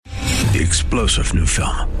The explosive new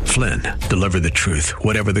film, Flynn, Deliver the Truth,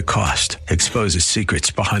 Whatever the Cost, exposes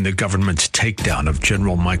secrets behind the government's takedown of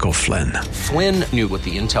General Michael Flynn. Flynn knew what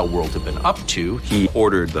the intel world had been up to. He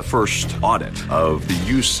ordered the first audit of the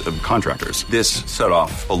use of contractors. This set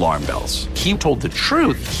off alarm bells. He told the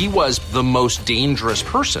truth. He was the most dangerous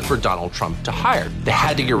person for Donald Trump to hire. They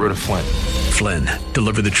had to get rid of Flynn. Flynn,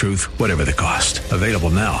 Deliver the Truth, Whatever the Cost. Available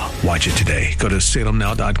now. Watch it today. Go to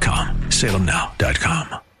salemnow.com.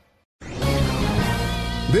 salemnow.com.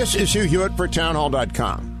 This is Hugh Hewitt for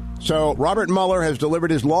townhall.com. So, Robert Mueller has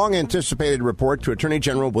delivered his long-anticipated report to Attorney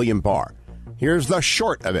General William Barr. Here's the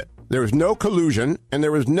short of it. There was no collusion, and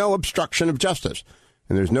there was no obstruction of justice.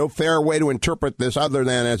 And there's no fair way to interpret this other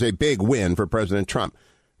than as a big win for President Trump.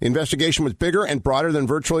 The investigation was bigger and broader than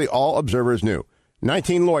virtually all observers knew.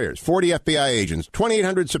 19 lawyers, 40 FBI agents,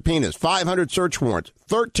 2,800 subpoenas, 500 search warrants,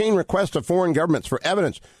 13 requests of foreign governments for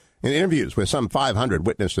evidence, and interviews with some 500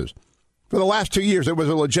 witnesses. For the last 2 years, it was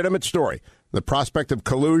a legitimate story. The prospect of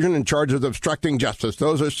collusion and charges of obstructing justice,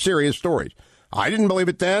 those are serious stories. I didn't believe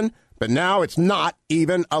it then, but now it's not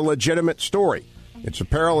even a legitimate story. It's a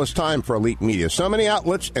perilous time for elite media. So many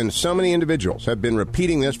outlets and so many individuals have been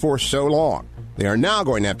repeating this for so long. They are now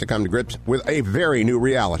going to have to come to grips with a very new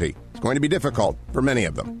reality. It's going to be difficult for many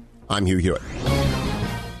of them. I'm Hugh Hewitt.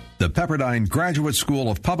 The Pepperdine Graduate School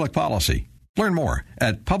of Public Policy. Learn more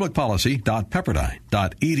at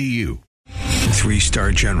publicpolicy.pepperdine.edu.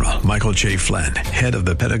 3-star General Michael J. Flynn, head of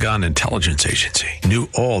the Pentagon Intelligence Agency, knew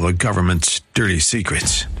all the government's dirty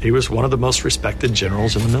secrets. He was one of the most respected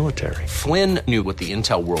generals in the military. Flynn knew what the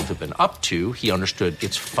intel world had been up to. He understood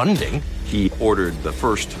its funding. He ordered the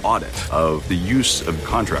first audit of the use of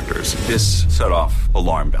contractors. This set off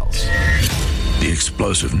alarm bells. The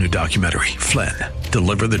explosive new documentary, Flynn,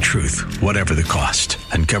 Deliver the Truth, Whatever the Cost,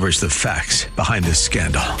 uncovers the facts behind this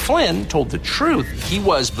scandal. Flynn told the truth. He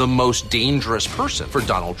was the most dangerous person for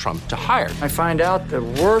Donald Trump to hire. I find out the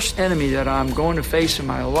worst enemy that I'm going to face in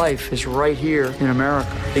my life is right here in America.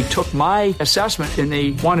 They took my assessment and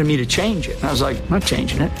they wanted me to change it. And I was like, I'm not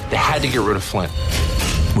changing it. They had to get rid of Flynn.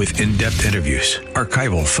 With in-depth interviews,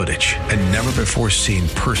 archival footage, and never-before-seen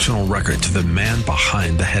personal records of the man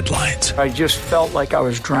behind the headlines. I just felt like I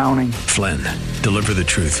was drowning. Flynn, Deliver the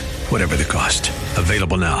Truth, Whatever the Cost.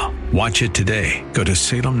 Available now. Watch it today. Go to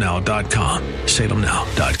salemnow.com.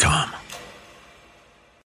 salemnow.com.